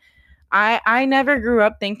like I never grew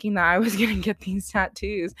up thinking that I was going to get these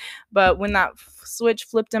tattoos. But when that switch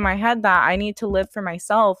flipped in my head that I need to live for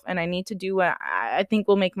myself and I need to do what I think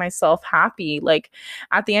will make myself happy. Like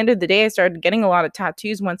at the end of the day, I started getting a lot of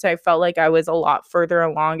tattoos once I felt like I was a lot further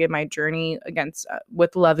along in my journey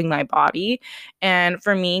with loving my body. And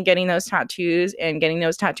for me, getting those tattoos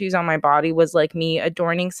on my body was like me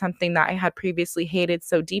adorning something that I had previously hated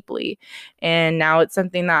so deeply. And now it's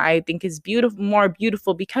something that I think is more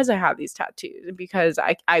beautiful because I have these tattoos, because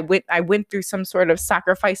I went through some sort of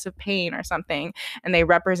sacrifice of pain or something, and they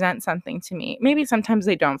represent something to me. Maybe sometimes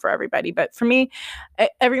they don't for everybody, but for me,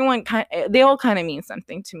 they all kind of mean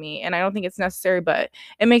something to me. And I don't think it's necessary, but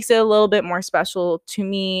it makes it a little bit more special to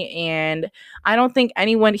me. And I don't think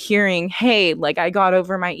anyone hearing, hey, like I got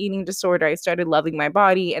over my eating disorder, I started loving my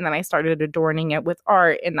body, and then I started adorning it with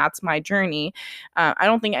art, and that's my journey. I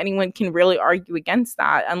don't think anyone can really argue against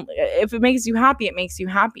that. If it makes you happy, it makes you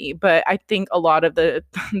happy. But I think a lot of the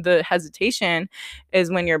the hesitation is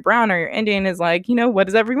when you're brown or you're Indian is like, what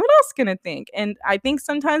is everyone else gonna think? And I think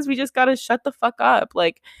sometimes we just gotta shut the fuck up.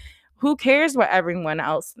 Like, who cares what everyone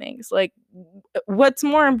else thinks? Like, what's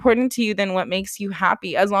more important to you than what makes you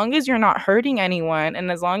happy? As long as you're not hurting anyone, and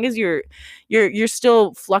as long as you're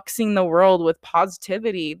still fluxing the world with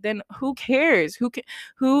positivity, then who cares?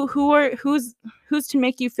 Who's to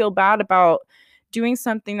make you feel bad about doing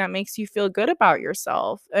something that makes you feel good about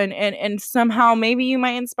yourself? And somehow maybe you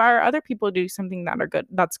might inspire other people to do something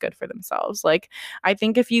that's good for themselves. Like, I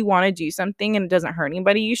think if you want to do something and it doesn't hurt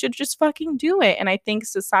anybody, you should just fucking do it. And I think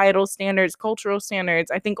societal standards, cultural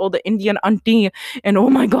standards, I think all the Indian auntie and oh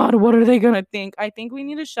my god, what are they gonna think? I think we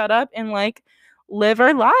need to shut up and like live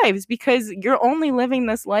our lives, because you're only living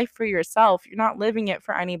this life for yourself. You're not living it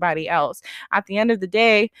for anybody else. At the end of the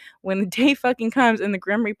day, when the day fucking comes and the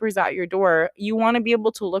Grim Reaper's at your door, you want to be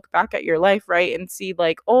able to look back at your life, right? And see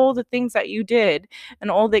like all the things that you did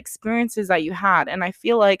and all the experiences that you had. And I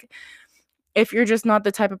feel like if you're just not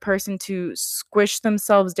the type of person to squish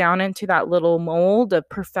themselves down into that little mold of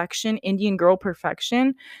perfection, Indian girl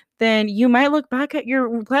perfection, then you might look back at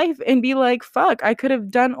your life and be like, fuck, I could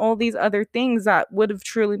have done all these other things that would have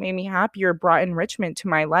truly made me happy or brought enrichment to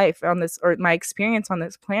my life on this, or my experience on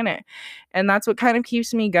this planet. And that's what kind of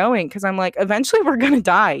keeps me going, because I'm like, eventually we're going to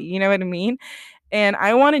die. You know what I mean? And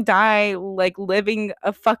I want to die like living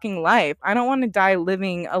a fucking life. I don't want to die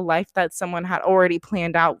living a life that someone had already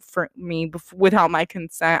planned out for me without my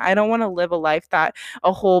consent. I don't want to live a life that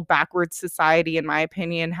a whole backward society, in my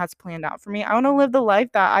opinion, has planned out for me. I want to live the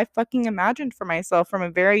life that I fucking imagined for myself from a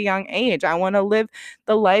very young age. I want to live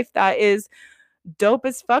the life that is dope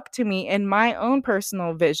as fuck to me in my own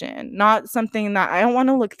personal vision, not something that I don't want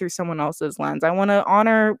to look through someone else's lens. I want to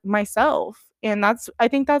honor myself. And I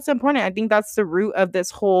think that's important. I think that's the root of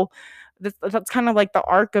this whole that's kind of like the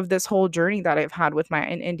arc of this whole journey that I've had with my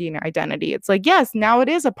Indian identity. It's like, yes, now it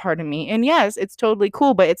is a part of me. And yes, it's totally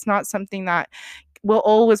cool, but it's not something that will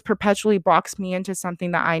always perpetually box me into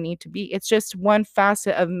something that I need to be. It's just one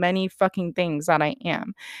facet of many fucking things that I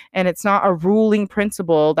am. And it's not a ruling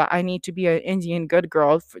principle that I need to be an Indian good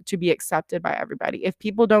girl to be accepted by everybody. If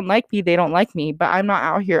people don't like me, they don't like me, but I'm not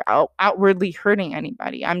out here outwardly hurting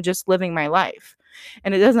anybody. I'm just living my life.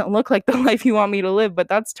 And it doesn't look like the life you want me to live, but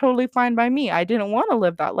that's totally fine by me. I didn't want to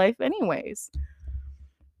live that life anyways.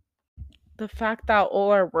 The fact that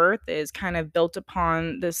all our worth is kind of built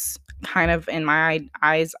upon this kind of, in my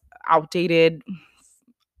eyes, outdated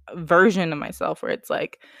version of myself where it's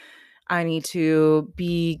like I need to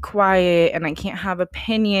be quiet and I can't have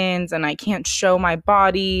opinions and I can't show my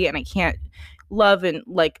body and I can't love and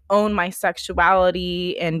like own my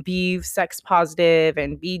sexuality and be sex positive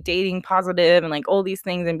and be dating positive and like all these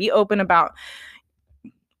things and be open about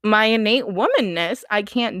my innate womanness. I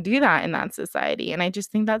can't do that in that society. And I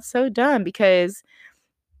just think that's so dumb because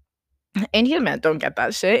Indian men don't get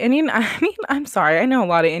that shit. I'm sorry. I know a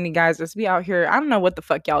lot of Indian guys just be out here. I don't know what the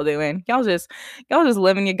fuck y'all doing. Y'all just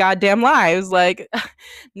living your goddamn lives. Like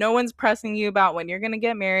no one's pressing you about when you're gonna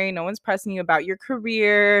get married. No one's pressing you about your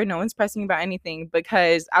career. No one's pressing you about anything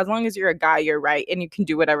because as long as you're a guy, you're right and you can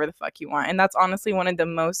do whatever the fuck you want. And that's honestly one of the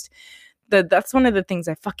most that's one of the things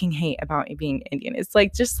I fucking hate about being Indian. It's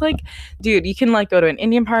like just like, dude, you can like go to an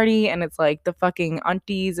Indian party and it's like the fucking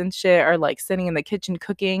aunties and shit are like sitting in the kitchen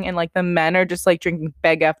cooking and like the men are just like drinking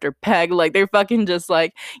peg after peg. Like they're fucking just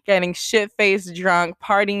like getting shit faced drunk,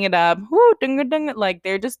 partying it up. Woo, ding, ding, like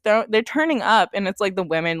they're turning up and it's like the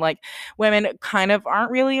women kind of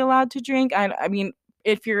aren't really allowed to drink. I mean,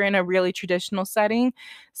 if you're in a really traditional setting.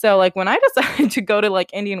 So like when I decided to go to like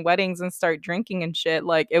Indian weddings and start drinking and shit,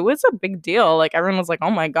 like it was a big deal. Like everyone was like, "Oh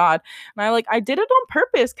my god." And I did it on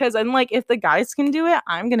purpose cuz I'm like if the guys can do it,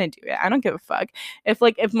 I'm going to do it. I don't give a fuck.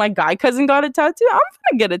 If my guy cousin got a tattoo, I'm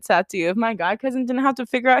going to get a tattoo. If my guy cousin didn't have to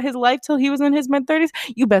figure out his life till he was in his mid 30s,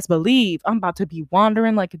 you best believe I'm about to be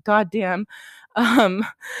wandering like a goddamn um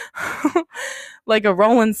like a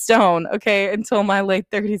rolling stone, okay, until my late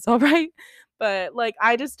 30s, all right? But like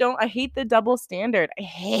I hate the double standard. I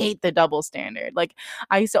hate the double standard. Like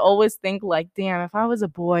I used to always think like, damn, if I was a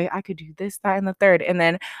boy, I could do this, that, and the third. And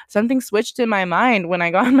then something switched in my mind when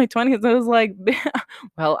I got in my 20s. I was like,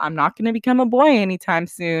 well, I'm not gonna become a boy anytime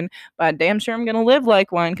soon, but damn sure I'm gonna live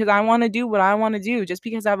like one because I want to do what I want to do. Just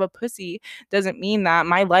because I have a pussy doesn't mean that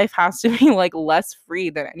my life has to be like less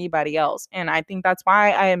free than anybody else. And I think that's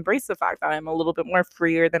why I embrace the fact that I'm a little bit more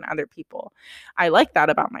freer than other people. I like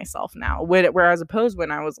that about myself now. Whereas opposed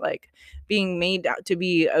when I was like being made out to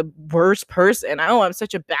be a worse person. Oh, I'm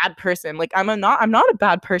such a bad person. Like I'm not a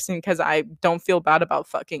bad person because I don't feel bad about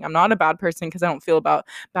fucking. I'm not a bad person because I don't feel bad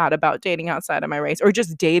about dating outside of my race or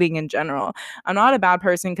just dating in general. I'm not a bad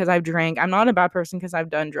person because I've drank. I'm not a bad person because I've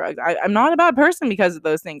done drugs. I'm not a bad person because of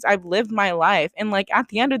those things. I've lived my life. And like at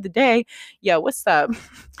the end of the day, yeah, what's up?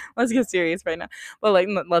 Let's get serious right now. Well, like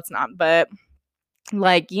let's not. But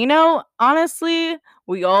like, honestly,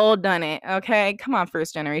 we all done it, okay? Come on,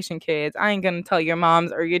 first generation kids. I ain't gonna tell your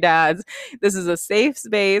moms or your dads. This is a safe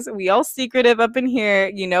space. We all secretive up in here.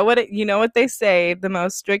 You know what they say, the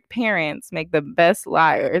most strict parents make the best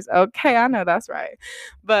liars. Okay, I know that's right.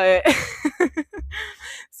 But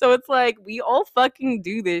so it's like we all fucking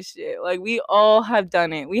do this shit. Like we all have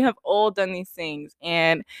done it. We have all done these things.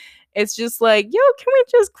 And it's just like, yo, can we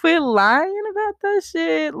just quit lying about that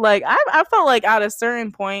shit? Like, I felt like at a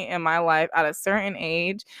certain point in my life, at a certain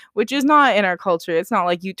age, which is not in our culture, it's not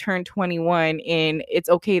like you turn 21 and it's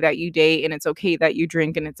okay that you date and it's okay that you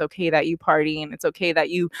drink and it's okay that you party and it's okay that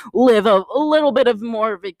you live a little bit of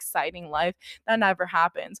more of exciting life. That never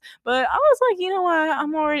happens. But I was like, you know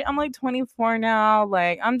what? I'm like 24 now.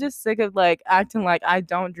 Like, I'm just sick of like acting like I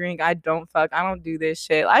don't drink, I don't fuck, I don't do this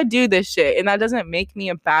shit. I do this shit. And that doesn't make me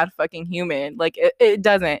a bad fucking human. Like it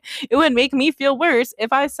doesn't. It would make me feel worse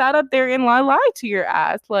if I sat up there and lied to your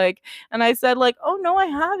ass, like, and I said like, oh no, I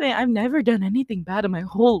haven't. I've never done anything bad in my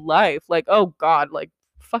whole life. Like, oh god, like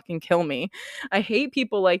fucking kill me. I hate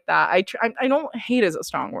people like that. I don't hate is a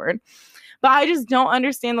strong word. But I just don't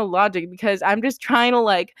understand the logic because I'm just trying to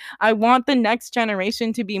like I want the next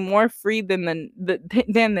generation to be more free than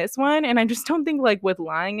this one, and I just don't think like with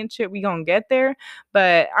lying and shit we gonna get there.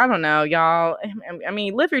 But I don't know, y'all. I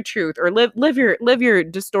mean, live your truth or live your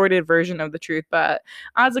distorted version of the truth. But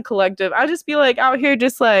as a collective, I just be like out here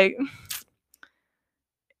just like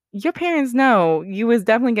your parents know you was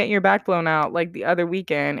definitely getting your back blown out like the other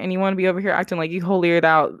weekend, and you want to be over here acting like you holier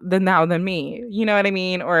than me. You know what I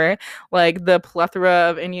mean? Or like the plethora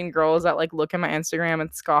of Indian girls that like look at my Instagram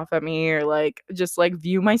and scoff at me, or like just like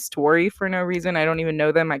view my story for no reason. I don't even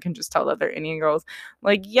know them. I can just tell that they're Indian girls.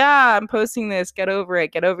 Like, yeah, I'm posting this. Get over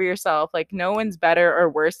it. Get over yourself. Like, no one's better or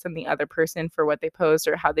worse than the other person for what they post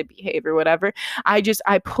or how they behave or whatever. I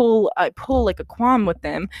pull like a qualm with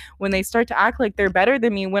them when they start to act like they're better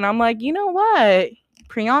than me when I'm like, you know what,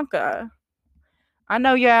 Priyanka, I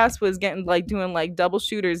know your ass was getting like doing like double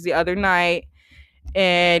shooters the other night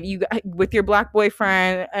and you with your black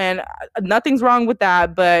boyfriend, and nothing's wrong with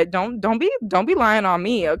that, but don't be lying on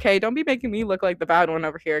me, okay? Don't be making me look like the bad one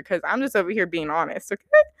over here, because I'm just over here being honest, okay?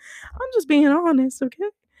 I'm just being honest, okay?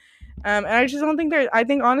 And I just don't think I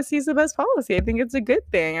think honesty is the best policy. I think it's a good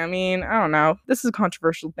thing. I mean, I don't know. This is a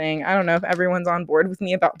controversial thing. I don't know if everyone's on board with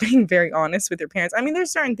me about being very honest with your parents. I mean,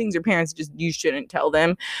 there's certain things your parents just, you shouldn't tell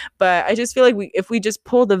them. But I just feel like if we just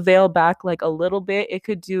pull the veil back like a little bit, it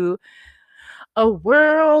could do a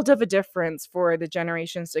world of a difference for the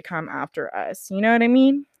generations to come after us. You know what I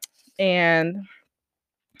mean? And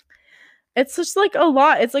it's just like a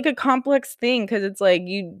lot. It's like a complex thing because it's like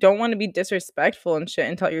you don't want to be disrespectful and shit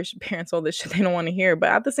and tell your parents all this shit they don't want to hear.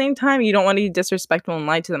 But at the same time, you don't want to be disrespectful and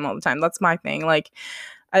lie to them all the time. That's my thing. Like,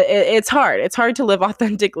 it's hard. It's hard to live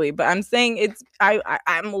authentically, but I'm saying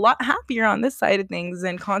I'm a lot happier on this side of things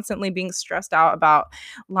than constantly being stressed out about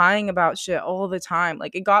lying about shit all the time.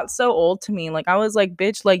 Like, it got so old to me. Like, I was like,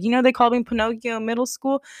 bitch, like, they called me Pinocchio in middle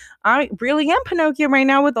school. I really am Pinocchio right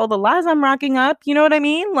now with all the lies I'm racking up. You know what I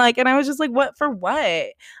mean? Like, and I was just like, what for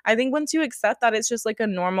what? I think once you accept that it's just like a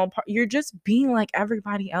normal part, you're just being like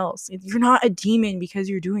everybody else. You're not a demon because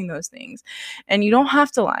you're doing those things, and you don't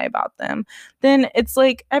have to lie about them. Then it's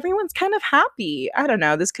like everyone's kind of happy. I don't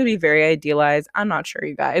know. This could be very idealized. I'm not sure,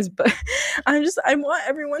 you guys, but I want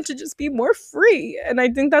everyone to just be more free. And I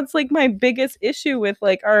think that's like my biggest issue with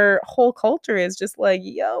like our whole culture is just like,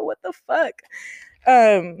 yo, what the fuck?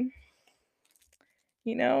 Um,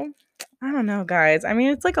 you know, I don't know, guys. I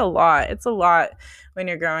mean, it's like a lot. It's a lot when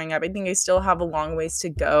you're growing up. I think I still have a long ways to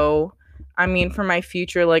go. I mean, for my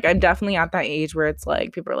future, like I'm definitely at that age where it's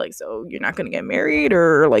like people are like, so you're not gonna get married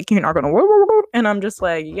or like you're not gonna, and I'm just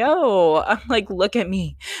like, yo, I'm like, look at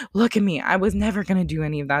me. I was never gonna do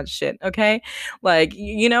any of that shit. Okay, like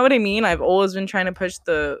you know what I mean. I've always been trying to push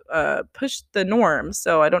the norm,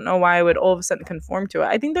 so I don't know why I would all of a sudden conform to it.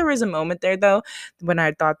 I think there was a moment there though when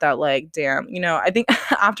I thought that like, damn, I think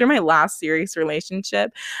after my last serious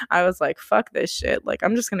relationship, I was like, fuck this shit. Like,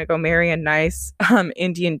 I'm just gonna go marry a nice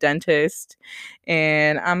Indian dentist,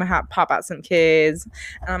 and I'm gonna pop out some kids,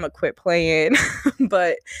 and I'm gonna quit playing.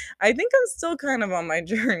 But I think I'm still kind of on my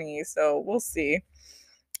journey, so we'll see.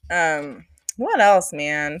 What else,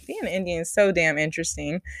 man? Being Indian is so damn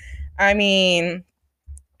interesting. I mean,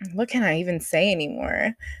 what can I even say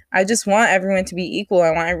anymore? I just want everyone to be equal.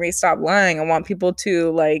 I want everybody to stop lying. I want people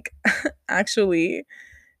to like actually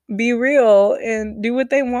be real and do what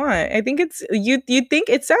they want. I think it's you think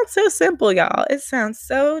it sounds so simple, y'all. It sounds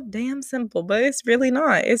so damn simple, but it's really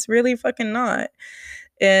not. It's really fucking not.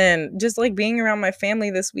 And just like being around my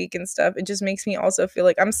family this week and stuff, it just makes me also feel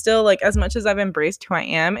like I'm still like, as much as I've embraced who I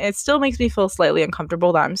am, it still makes me feel slightly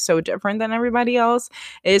uncomfortable that I'm so different than everybody else.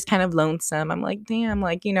 It is kind of lonesome. I'm like, damn,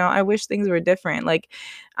 like, I wish things were different. Like,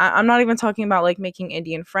 I'm not even talking about like making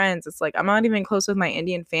Indian friends. It's like I'm not even close with my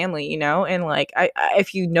Indian family, and like I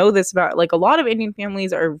if you know this about like a lot of Indian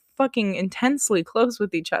families are fucking intensely close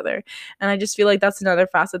with each other, and I just feel like that's another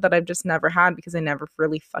facet that I've just never had because I never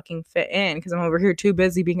really fucking fit in because I'm over here too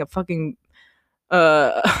busy being a fucking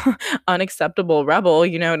unacceptable rebel,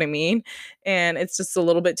 you know what I mean? And it's just a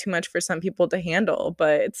little bit too much for some people to handle,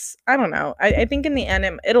 but I don't know. I think in the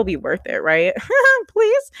end it'll be worth it, right?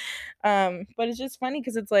 Please. But it's just funny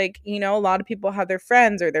because it's like, a lot of people have their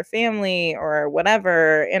friends or their family or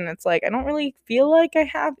whatever, and it's like I don't really feel like I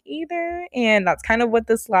have either. And that's kind of what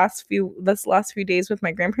this last few days with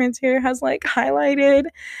my grandparents here has like highlighted.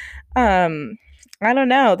 I don't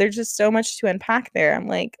know. There's just so much to unpack there. I'm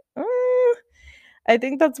like, I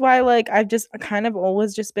think that's why, like, I've just kind of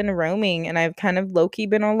always just been roaming, and I've kind of low-key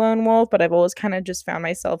been a lone wolf, but I've always kind of just found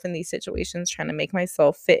myself in these situations trying to make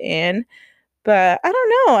myself fit in. But I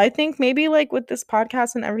don't know. I think maybe like with this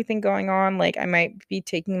podcast and everything going on, like I might be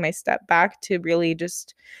taking my step back to really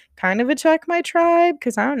just kind of a check my tribe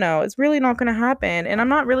because I don't know. It's really not going to happen. And I'm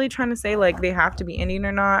not really trying to say like they have to be Indian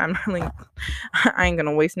or not. I'm really, I ain't going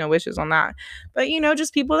to waste no wishes on that. But,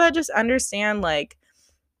 just people that just understand like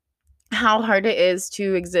how hard it is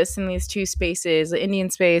to exist in these two spaces, the Indian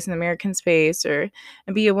space and the American space, or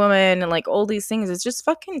and be a woman and like all these things. It's just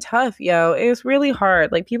fucking tough, yo. It's really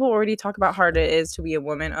hard. Like people already talk about how hard it is to be a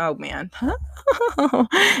woman. Oh man.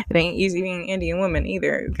 It ain't easy being an Indian woman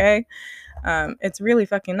either, okay? It's really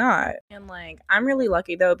fucking not. And like, I'm really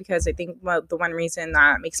lucky though, because I think the one reason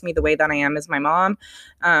that makes me the way that I am is my mom.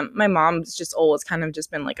 My mom's just always kind of just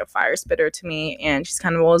been like a fire spitter to me, and she's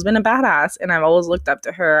kind of always been a badass, and I've always looked up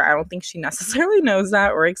to her. I don't think she necessarily knows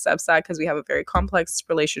that or accepts that because we have a very complex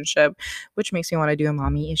relationship, which makes me want to do a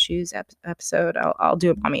mommy issues episode. I'll do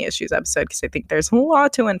a mommy issues episode because I think there's a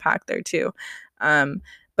lot to unpack there too.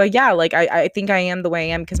 But yeah, like I think I am the way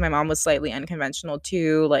I am because my mom was slightly unconventional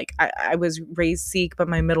too. Like I was raised Sikh, but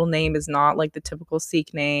my middle name is not like the typical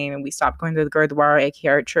Sikh name. And we stopped going to the Gurdwara, aka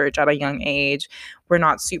our church, at a young age. We're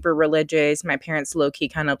not super religious. My parents low-key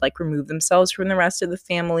kind of like removed themselves from the rest of the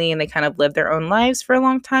family, and they kind of lived their own lives for a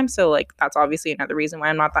long time. So like that's obviously another reason why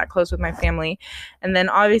I'm not that close with my family. And then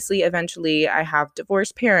obviously eventually I have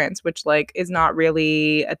divorced parents, which like is not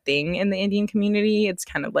really a thing in the Indian community. It's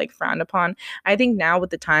kind of like frowned upon. I think now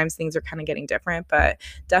with the times things are kind of getting different, but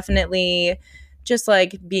definitely just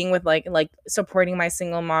like being with like supporting my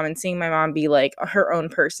single mom and seeing my mom be like her own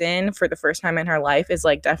person for the first time in her life is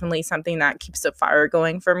like definitely something that keeps the fire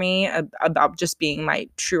going for me about just being my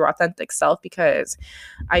true authentic self, because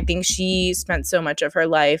I think she spent so much of her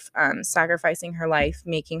life sacrificing her life,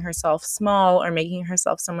 making herself small or making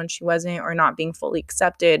herself someone she wasn't, or not being fully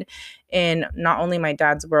accepted in not only my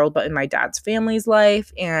dad's world but in my dad's family's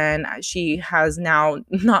life. And she has now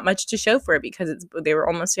not much to show for it because they were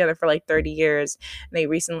almost together for like 30 years. And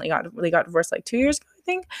they got divorced like 2 years ago, I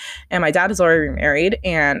think. And my dad is already remarried,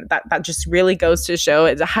 and that just really goes to show,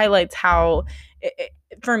 it highlights how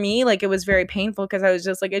for me, like, it was very painful because I was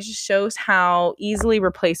just like, it just shows how easily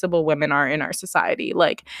replaceable women are in our society.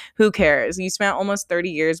 Like, who cares? You spent almost 30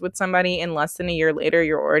 years with somebody, and less than a year later,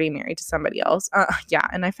 you're already married to somebody else. Yeah.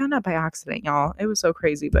 And I found out by accident, y'all. It was so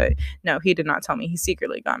crazy. But no, he did not tell me. He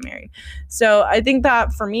secretly got married. So I think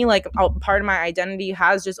that for me, like, part of my identity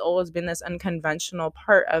has just always been this unconventional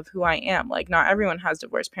part of who I am. Like, not everyone has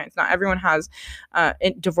divorced parents. Not everyone has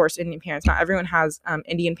divorced Indian parents. Not everyone has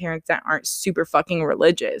Indian parents that aren't super fucking religious.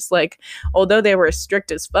 Like, although they were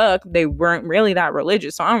strict as fuck, they weren't really that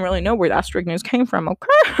religious. So I don't really know where that strictness came from,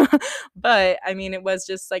 okay? But I mean, it was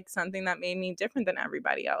just like something that made me different than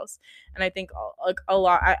everybody else. And I think like a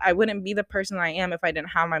lot, I wouldn't be the person I am if I didn't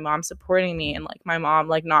have my mom supporting me, and like my mom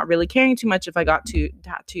like not really caring too much if I got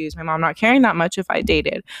tattoos, my mom not caring that much if I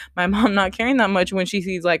dated, my mom not caring that much when she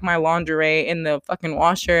sees like my lingerie in the fucking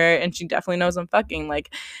washer, and she definitely knows I'm fucking.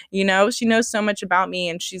 Like, she knows so much about me,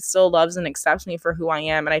 and she still loves and accepts me for who I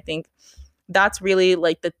am. And I think that's really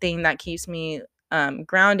like the thing that keeps me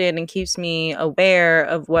grounded and keeps me aware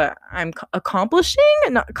of what I'm accomplishing.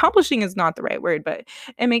 Not, accomplishing is not the right word, but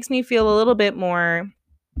it makes me feel a little bit more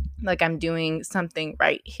like I'm doing something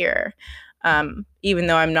right here. Even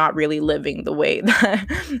though I'm not really living the way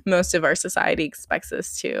that most of our society expects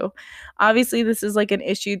us to. Obviously, this is like an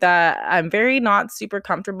issue that I'm very not super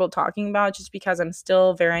comfortable talking about, just because I'm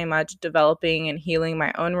still very much developing and healing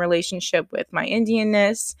my own relationship with my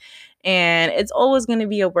Indianness. And it's always going to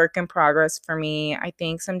be a work in progress for me. I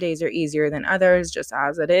think some days are easier than others, just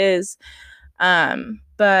as it is.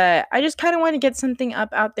 But I just kind of want to get something up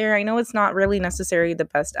out there. I know it's not really necessarily the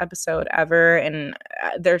best episode ever, and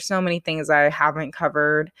there's so many things I haven't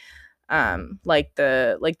covered. Like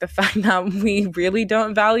the fact that we really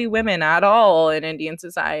don't value women at all in Indian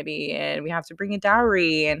society, and we have to bring a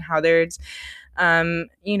dowry, and how there's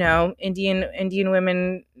Indian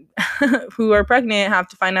women who are pregnant have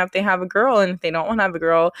to find out if they have a girl, and if they don't want to have a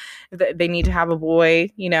girl, they need to have a boy.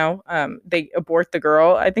 They abort the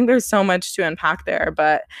girl. I think there's so much to unpack there,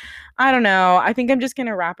 but I don't know. I think I'm just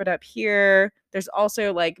gonna wrap it up here. There's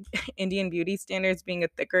also like Indian beauty standards. Being a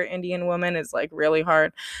thicker Indian woman is like really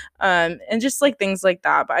hard, and just like things like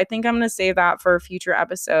that. But I think I'm gonna save that for future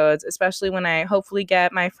episodes, especially when I hopefully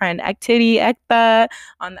get my friend Ektiti Ekta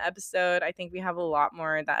on the episode. I think we have a lot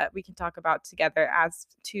more that we can talk about together as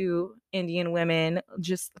two Indian women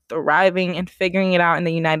just thriving and figuring it out in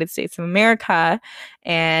the United States of America,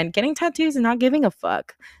 and getting tattoos and not giving a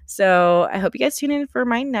fuck. So I hope you guys tune in for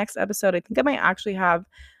my next episode. I think I might actually have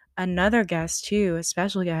another guest too, a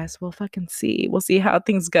special guest. We'll fucking see. We'll see how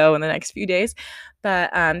things go in the next few days.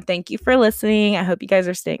 But thank you for listening. I hope you guys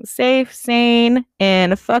are staying safe, sane,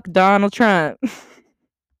 and fuck Donald Trump.